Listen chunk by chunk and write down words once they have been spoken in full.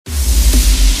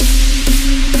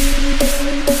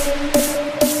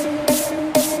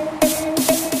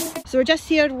we're just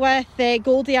here with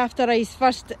Goldie after his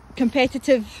first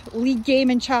competitive league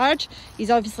game in charge. He's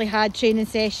obviously had training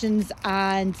sessions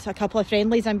and a couple of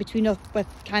friendlies in between with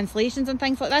cancellations and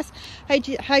things like this.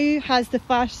 How has the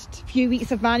first few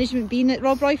weeks of management been at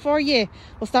Rob Roy for you?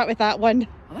 We'll start with that one.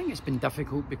 I think it's been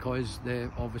difficult because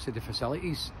obviously the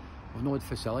facilities, we've not had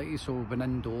facilities, so we've been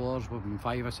indoors, we've been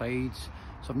five-a-sides,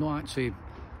 so I've not actually,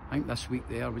 I think this week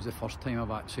there was the first time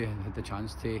I've actually had the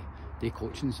chance to do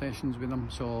coaching sessions with them,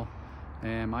 so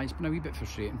it's been a wee bit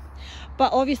frustrating.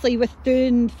 But obviously with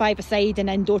doing five-a-side and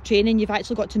indoor training, you've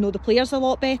actually got to know the players a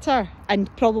lot better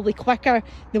and probably quicker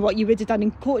than what you would have done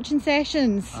in coaching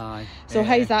sessions. Aye. So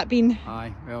how's that been?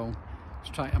 Aye, well,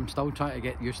 I'm still trying to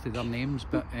get used to their names,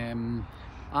 but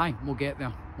aye, we'll get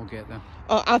there,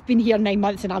 Oh, I've been here 9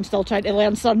 months and I'm still trying to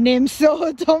learn surnames,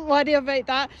 so don't worry about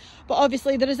that. But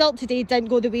obviously the result today didn't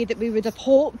go the way that we would have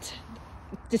hoped,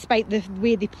 despite the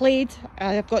way they played.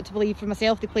 I've got to believe for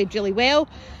myself they played really well.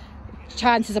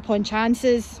 Chances upon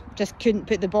chances, just couldn't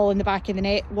put the ball in the back of the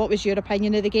net. What was your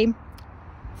opinion of the game?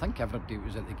 I think everybody who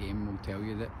was at the game will tell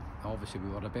you that obviously we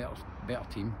were a better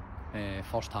team.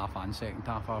 First half and second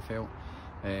half I felt.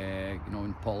 You know,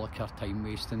 in Pollok our time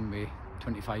wasting with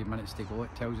 25 minutes to go,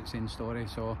 it tells its own story.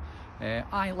 So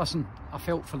listen, I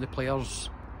felt for the players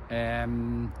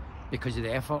because of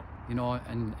the effort, you know,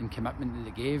 and commitment that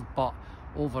they gave, but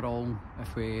overall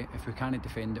if we can't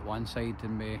defend at one side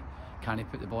and we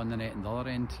can't put the ball in the net on the other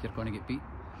end, you're going to get beat.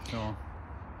 So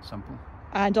simple.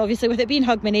 And obviously with it being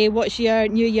Hogmanay, what's your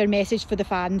New Year message for the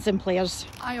fans and players?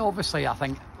 I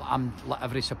think I'm like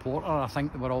every supporter. I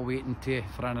think that we're all waiting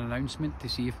for an announcement to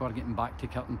see if we're getting back to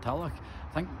Kilton-Tilloch.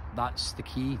 I think that's the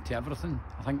key to everything.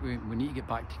 I think we need to get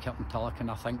back to Kilton-Tilloch, and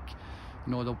I think,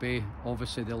 you know, there'll be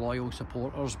obviously the loyal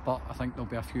supporters, but I think there'll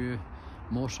be a few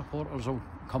more supporters will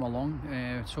come along.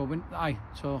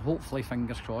 So hopefully,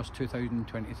 fingers crossed,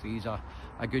 2023 is a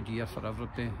good year for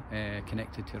everybody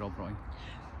connected to Rob Roy.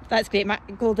 That's great,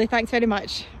 Goldie. Thanks very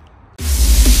much.